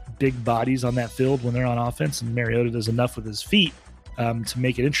big bodies on that field when they're on offense, and Mariota does enough with his feet to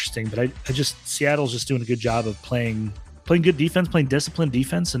make it interesting. But I just Seattle's just doing a good job of playing good defense, playing disciplined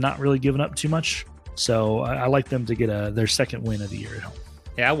defense, and not really giving up too much. So I like them to get their second win of the year at home.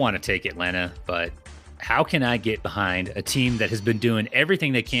 Yeah, I want to take Atlanta, but how can I get behind a team that has been doing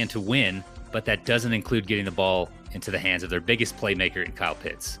everything they can to win, but that doesn't include getting the ball into the hands of their biggest playmaker in Kyle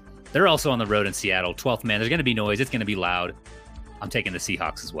Pitts? They're also on the road in Seattle, 12th man. There's going to be noise. It's going to be loud. I'm taking the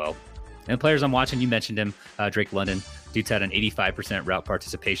Seahawks as well. And the players I'm watching, you mentioned him, Drake London. Dude's had an 85% route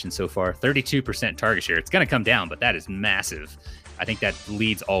participation so far, 32% target share. It's going to come down, but that is massive. I think that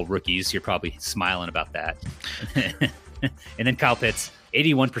leads all rookies. You're probably smiling about that. And then Kyle Pitts,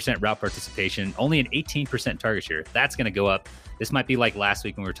 81% route participation, only an 18% target share. That's going to go up. This might be like last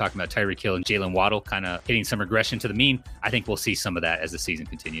week when we were talking about Tyreek Hill and Jalen Waddle kind of hitting some regression to the mean. I think we'll see some of that as the season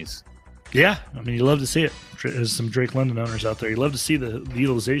continues. Yeah, I mean, you love to see it. There's some Drake London owners out there. You love to see the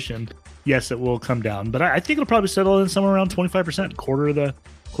utilization. Yes, it will come down, but I think it'll probably settle in somewhere around 25%. Quarter of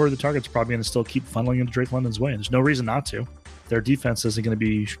the targets probably going to still keep funneling into Drake London's way. There's no reason not to. Their defense isn't going to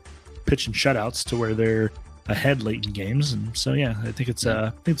be pitching shutouts to where they're ahead late in games. And so, yeah, I think it's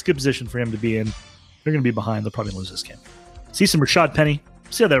a good position for him to be in. They're going to be behind. They'll probably lose this game. See some Rashad Penny.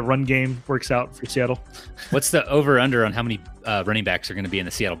 See how that run game works out for Seattle. What's the over-under on how many running backs are going to be in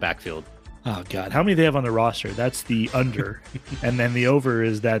the Seattle backfield? Oh, God. How many do they have on their roster? That's the under. And then the over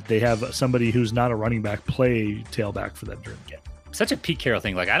is that they have somebody who's not a running back play tailback for them during the game. Such a Pete Carroll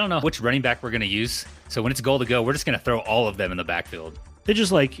thing. Like, I don't know which running back we're going to use. So when it's goal to go, we're just going to throw all of them in the backfield. They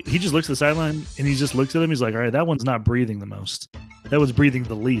just he just looks at the sideline and he just looks at him. He's like, all right, that one's not breathing the most. That one's breathing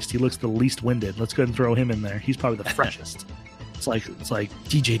the least. He looks the least winded. Let's go ahead and throw him in there. He's probably the freshest. It's like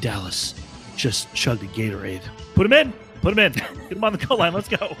DJ Dallas just chugged a Gatorade. Put him in. Get him on the goal line. Let's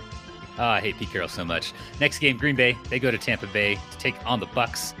go. Oh, I hate Pete Carroll so much. Next game, Green Bay. They go to Tampa Bay to take on the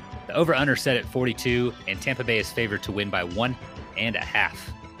Bucs. The over-under set at 42, and Tampa Bay is favored to win by 1.5.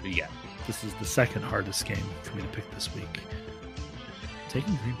 Who you got? This is the second hardest game for me to pick this week.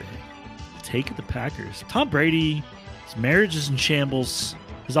 Taking Green Bay. Taking the Packers. Tom Brady, his marriage is in shambles.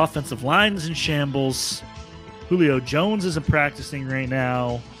 His offensive line is in shambles. Julio Jones isn't practicing right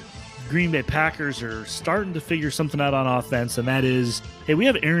now. Green Bay Packers are starting to figure something out on offense, and that is, hey, we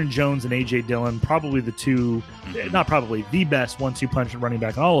have Aaron Jones and A.J. Dillon, probably the two, not probably, the best 1-2 punch running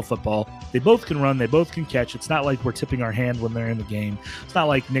back in all of football. They both can run. They both can catch. It's not like we're tipping our hand when they're in the game. It's not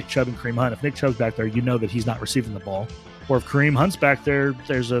like Nick Chubb and Kareem Hunt. If Nick Chubb's back there, you know that he's not receiving the ball. Or if Kareem Hunt's back there,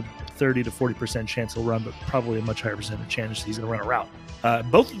 there's a 30 to 40% chance he'll run, but probably a much higher percentage chance he's going to run a route.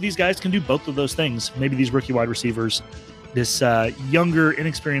 Both of these guys can do both of those things. Maybe these rookie wide receivers, this younger,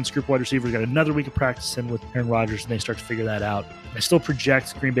 inexperienced group wide receivers got another week of practicing with Aaron Rodgers, and they start to figure that out. I still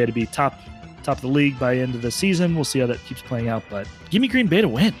project Green Bay to be top of the league by the end of the season. We'll see how that keeps playing out, but give me Green Bay to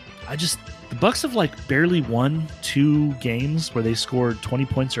win. The Bucs have barely won 2 games where they scored 20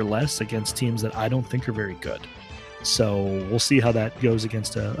 points or less against teams that I don't think are very good. So we'll see how that goes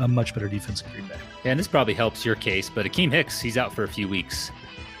against a much better defense in Green Bay. Yeah, and this probably helps your case, but Akeem Hicks, he's out for a few weeks.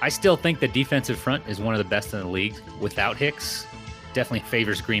 I still think the defensive front is one of the best in the league without Hicks. Definitely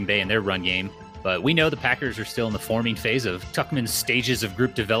favors Green Bay in their run game, but we know the Packers are still in the forming phase of Tuckman's stages of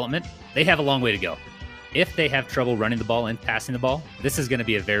group development. They have a long way to go. If they have trouble running the ball and passing the ball, this is going to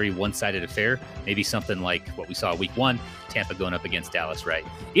be a very one-sided affair. Maybe something like what we saw week 1, Tampa going up against Dallas, right?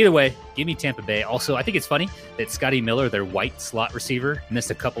 Either way, give me Tampa Bay. Also, I think it's funny that Scotty Miller, their white slot receiver,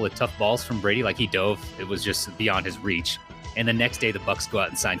 missed a couple of tough balls from Brady. Like, he dove. It was just beyond his reach. And the next day, the Bucs go out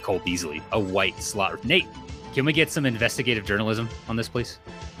and sign Cole Beasley, a white slot. Nate, can we get some investigative journalism on this, please?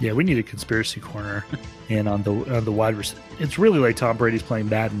 Yeah, we need a conspiracy corner. And on the wide receiver, it's really like Tom Brady's playing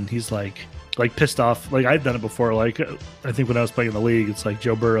bad, and he's like pissed off. Like, I've done it before. Like, I think when I was playing in the league, it's like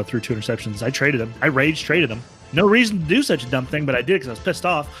Joe Burrow threw 2 interceptions. I traded him. I rage traded him. No reason to do such a dumb thing, but I did because I was pissed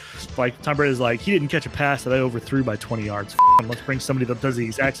off. Like, Tom Brady's like, he didn't catch a pass that I overthrew by 20 yards. Let's bring somebody that does the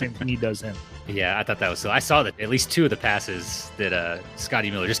exact same thing he does him. Yeah, I thought that was so. I saw that at least 2 of the passes that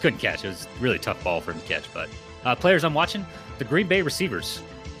Scotty Miller just couldn't catch. It was a really tough ball for him to catch. But players I'm watching, the Green Bay receivers.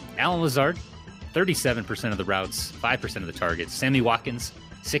 Allen Lazard, 37% of the routes, 5% of the targets. Sammy Watkins,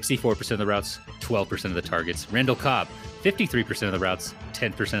 64% of the routes, 12% of the targets. Randall Cobb, 53% of the routes,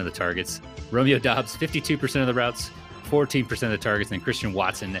 10% of the targets. Romeo Doubs, 52% of the routes, 14% of the targets. And Christian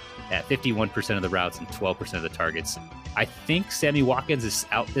Watson at 51% of the routes and 12% of the targets. I think Sammy Watkins is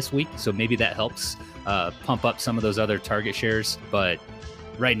out this week, so maybe that helps pump up some of those other target shares. But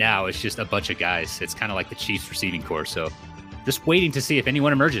right now, it's just a bunch of guys. It's kind of like the Chiefs receiving corps. So just waiting to see if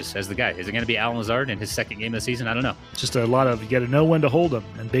anyone emerges as the guy. Is it going to be Allen Lazard in his second game of the season? I don't know. Just a lot of, you got to know when to hold them.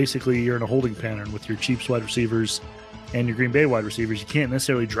 And basically, you're in a holding pattern with your Chiefs wide receivers and your Green Bay wide receivers. You can't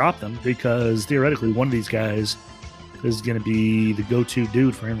necessarily drop them because theoretically, one of these guys is going to be the go-to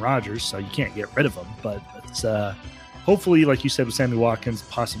dude for Aaron Rodgers. So you can't get rid of him. But it's hopefully, like you said, with Sammy Watkins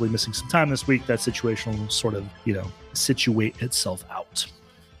possibly missing some time this week, that situation will sort of, situate itself out.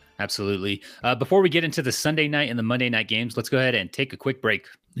 Absolutely. Before we get into the Sunday night and the Monday night games, let's go ahead and take a quick break.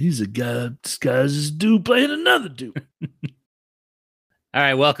 He's a guy disguises dude playing another dude. All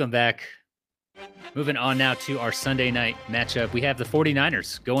right, welcome back. Moving on now to our Sunday night matchup. We have the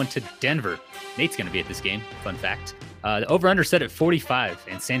 49ers going to Denver. Nate's going to be at this game, fun fact. The over-under set at 45,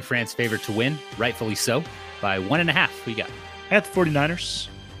 and San Fran's favored to win, rightfully so, by 1.5. Who you got? At the 49ers,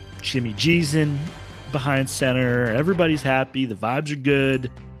 Jimmy G's in behind center. Everybody's happy. The vibes are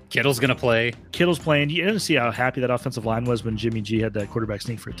good. Kittle's going to play. Kittle's playing. You didn't see how happy that offensive line was when Jimmy G had that quarterback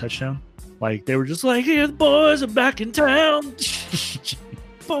sneak for a touchdown? Like, they were just like, yeah, the boys are back in town.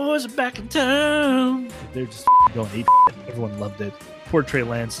 Boys are back in town. They're just going ape. Everyone loved it. Poor Trey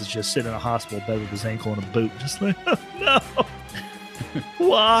Lance is just sitting in a hospital bed with his ankle in a boot. Just like, oh, no.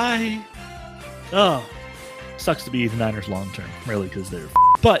 Why? Oh, sucks to be the Niners long term, really, because they're.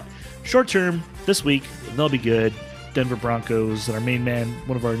 But short term, this week, they'll be good. Denver Broncos, and our main man,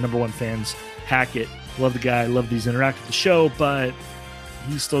 one of our number one fans, Hackett. Love the guy, love these interact with the show, but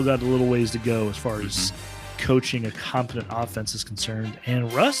he's still got a little ways to go as far as coaching a competent offense is concerned.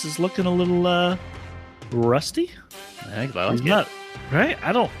 And Russ is looking a little rusty. I think he's not, right?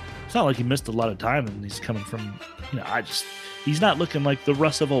 It's not like he missed a lot of time and he's coming from, he's not looking like the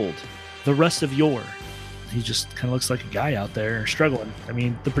Russ of old, the Russ of yore. He just kind of looks like a guy out there struggling. I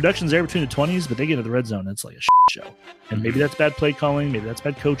mean, the production's there between the 20s, but they get to the red zone, it's like a show. And maybe that's bad play calling. Maybe that's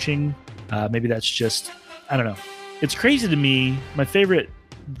bad coaching. Maybe that's just, I don't know. It's crazy to me. My favorite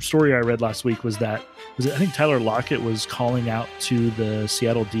story I read last week was I think Tyler Lockett was calling out to the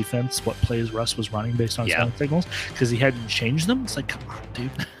Seattle defense what plays Russ was running based on his signals because he hadn't changed them. It's like, come on,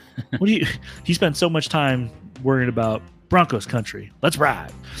 dude. He spent so much time worrying about Broncos country. Let's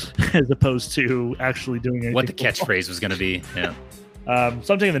ride, as opposed to actually doing anything. What the catchphrase was going to be. Yeah.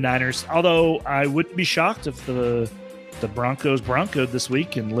 So I'm taking the Niners, although I wouldn't be shocked if the Broncos broncoed this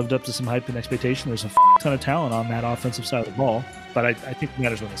week and lived up to some hype and expectation. There's a ton of talent on that offensive side of the ball, but I think the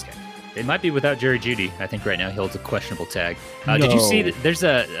Niners win this game. It might be without Jerry Jeudy. I think right now he holds a questionable tag. Did you see that there's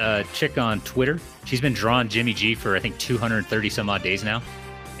a chick on Twitter? She's been drawing Jimmy G for, I think, 230 some odd days now.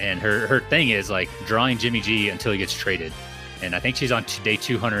 And her thing is like drawing Jimmy G until he gets traded. And I think she's on day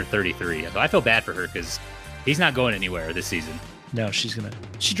 233. So I feel bad for her because he's not going anywhere this season. No, she's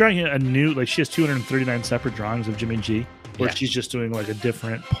drawing a new, like she has 239 separate drawings of Jimmy G, where she's just doing like a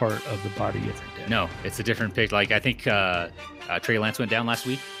different part of the body every day. No, it's a different pic. Like I think Trey Lance went down last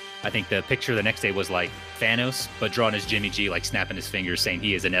week. I think the picture the next day was like Thanos, but drawn as Jimmy G, like snapping his fingers saying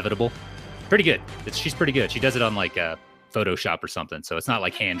he is inevitable. Pretty good. She's pretty good. She does it on like Photoshop or something. So it's not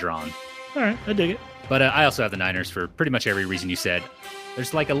like hand drawn. All right. I dig it. But I also have the Niners for pretty much every reason you said.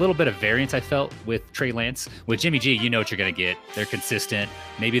 There's like a little bit of variance I felt with Trey Lance. With Jimmy G, you know what you're going to get. They're consistent.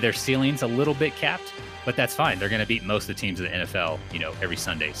 Maybe their ceiling's a little bit capped, but that's fine. They're going to beat most of the teams in the NFL, every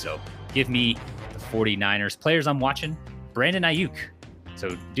Sunday. So give me the 49ers. Players I'm watching, Brandon Ayuk.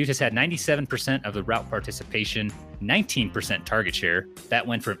 So dude has had 97% of the route participation, 19% target share. That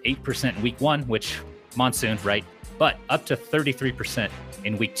went from 8% in week 1, which monsoon, right? But up to 33%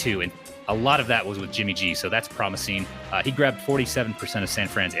 in week 2. And a lot of that was with Jimmy G, so that's promising. He grabbed 47% of San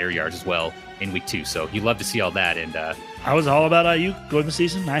Fran's air yards as well in week 2, so you love to see all that. And I was all about Ayuk going the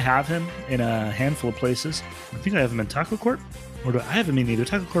season. I have him in a handful of places. I think I have him in Taco Corp, or do I have him in either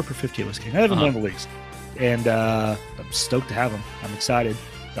Taco Corp or 58 West King? I have him in one of the leagues, and I'm stoked to have him. I'm excited.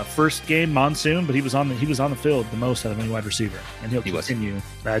 The first game, monsoon, but he was on the field the most out of any wide receiver, and he'll continue.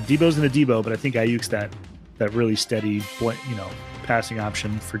 Debo's in a Debo, but I think Ayuk's that really steady, passing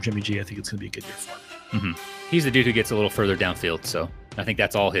option for Jimmy G. I think it's going to be a good year for him. He's the dude who gets a little further downfield, so I think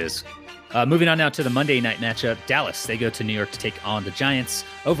that's all his. Moving on now to the Monday night matchup. Dallas, they go to New York to take on the Giants.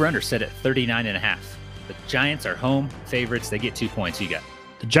 Over-under set at 39.5. The Giants are home favorites. They get 2 points. Who you got?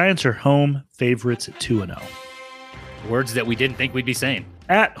 The Giants are home favorites at 2-0. Words that we didn't think we'd be saying.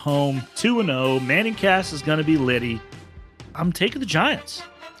 At home, 2-0. Manning Cass is going to be litty. I'm taking the Giants.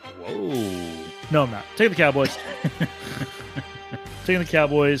 Whoa. No, I'm not. Taking the Cowboys. Taking the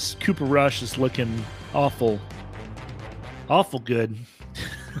Cowboys. Cooper Rush is looking awful good.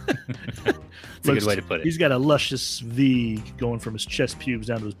 That's a good way to put it. He's got a luscious V going from his chest pubes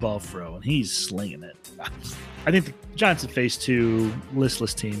down to his ball fro, and he's slinging it. I think the Giants have faced 2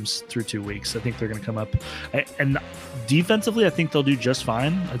 listless teams through 2 weeks. I think they're going to come up. And defensively, I think they'll do just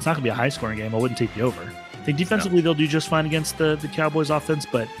fine. It's not going to be a high-scoring game. I wouldn't take the over. I think defensively they'll do just fine against the Cowboys offense,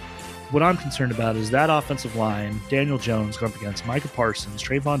 but what I'm concerned about is that offensive line, Daniel Jones going up against Micah Parsons,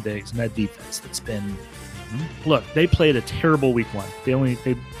 Trayvon Diggs, and that defense that's been look, they played a terrible week 1. The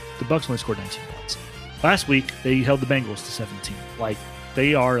Bucs only scored 19 points. Last week, they held the Bengals to 17. Like,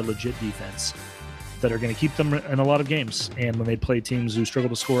 they are a legit defense that are going to keep them in a lot of games. And when they play teams who struggle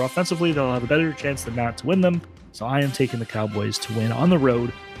to score offensively, they'll have a better chance than not to win them. So I am taking the Cowboys to win on the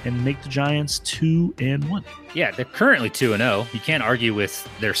road and make the Giants 2-1. Yeah, they're currently 2-0. You can't argue with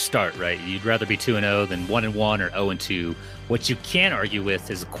their start, right? You'd rather be 2-0 than 1-1 or 0-2. What you can argue with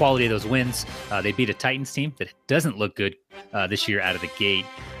is the quality of those wins. They beat a Titans team that doesn't look good this year out of the gate.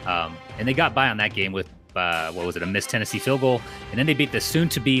 And they got by on that game with, a missed Tennessee field goal. And then they beat the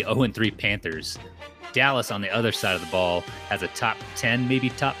soon-to-be 0-3 Panthers. Dallas, on the other side of the ball, has a top 10,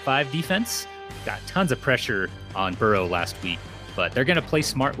 maybe top 5 defense. Got tons of pressure on Burrow last week. But they're going to play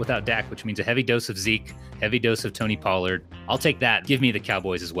smart without Dak, which means a heavy dose of Zeke, heavy dose of Tony Pollard. I'll take that. Give me the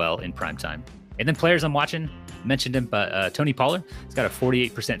Cowboys as well in primetime. And then players I'm watching, mentioned him, but Tony Pollard, he's got a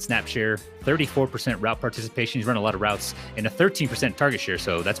 48% snap share, 34% route participation. He's run a lot of routes, and a 13% target share.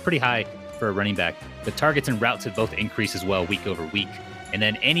 So that's pretty high for a running back. The targets and routes have both increased as well week over week. and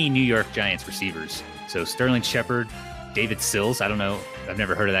then any New York Giants receivers. So Sterling Shepard, David Sills, I don't know, I've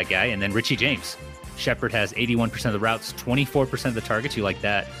never heard of that guy, and then Richie James. Shepard has 81% of the routes, 24% of the targets. You like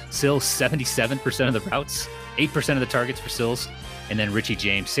that. Sills, 77% of the routes, 8% of the targets for Sills. And then Richie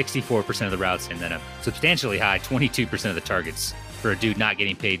James, 64% of the routes, and then a substantially high 22% of the targets for a dude not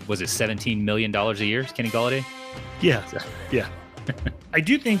getting paid. Was it $17 million a year, Kenny Golladay? Yeah. Yeah. I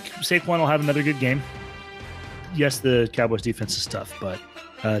do think Saquon will have another good game. Yes, the Cowboys defense is tough, but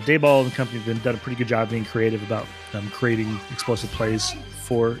Dayball and company have done a pretty good job being creative about creating explosive plays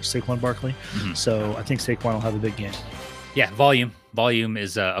for Saquon Barkley. Mm-hmm. So I think Saquon will have a big game. Yeah, volume. Volume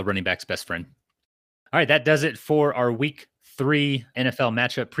is a running back's best friend. All right, that does it for our Week 3 NFL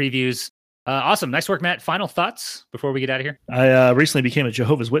matchup previews. Awesome. Nice work, Matt. Final thoughts before we get out of here? I recently became a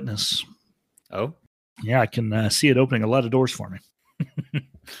Jehovah's Witness. Oh? Yeah, I can see it opening a lot of doors for me.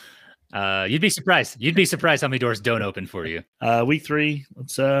 You'd be surprised. You'd be surprised how many doors don't open for you. Week 3.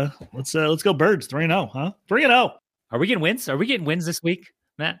 Let's go Birds. 3-0, huh? 3-0. Are we getting wins? Are we getting wins this week,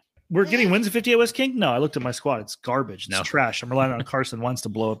 Matt? We're getting wins at 58 West King? No, I looked at my squad. It's garbage. It's trash. I'm relying on Carson Wentz to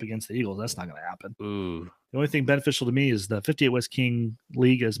blow up against the Eagles. That's not going to happen. Ooh. The only thing beneficial to me is the 58 West King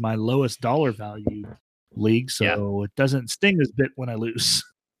league is my lowest dollar value league, so it doesn't sting as bit when I lose.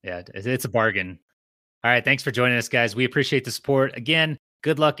 Yeah, it's a bargain. All right, thanks for joining us, guys. We appreciate the support. Again,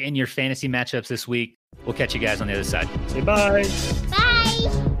 good luck in your fantasy matchups this week. We'll catch you guys on the other side. Say bye. Bye.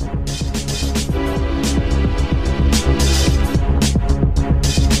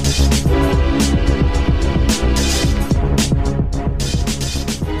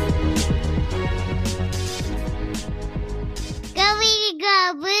 Go, we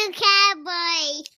go,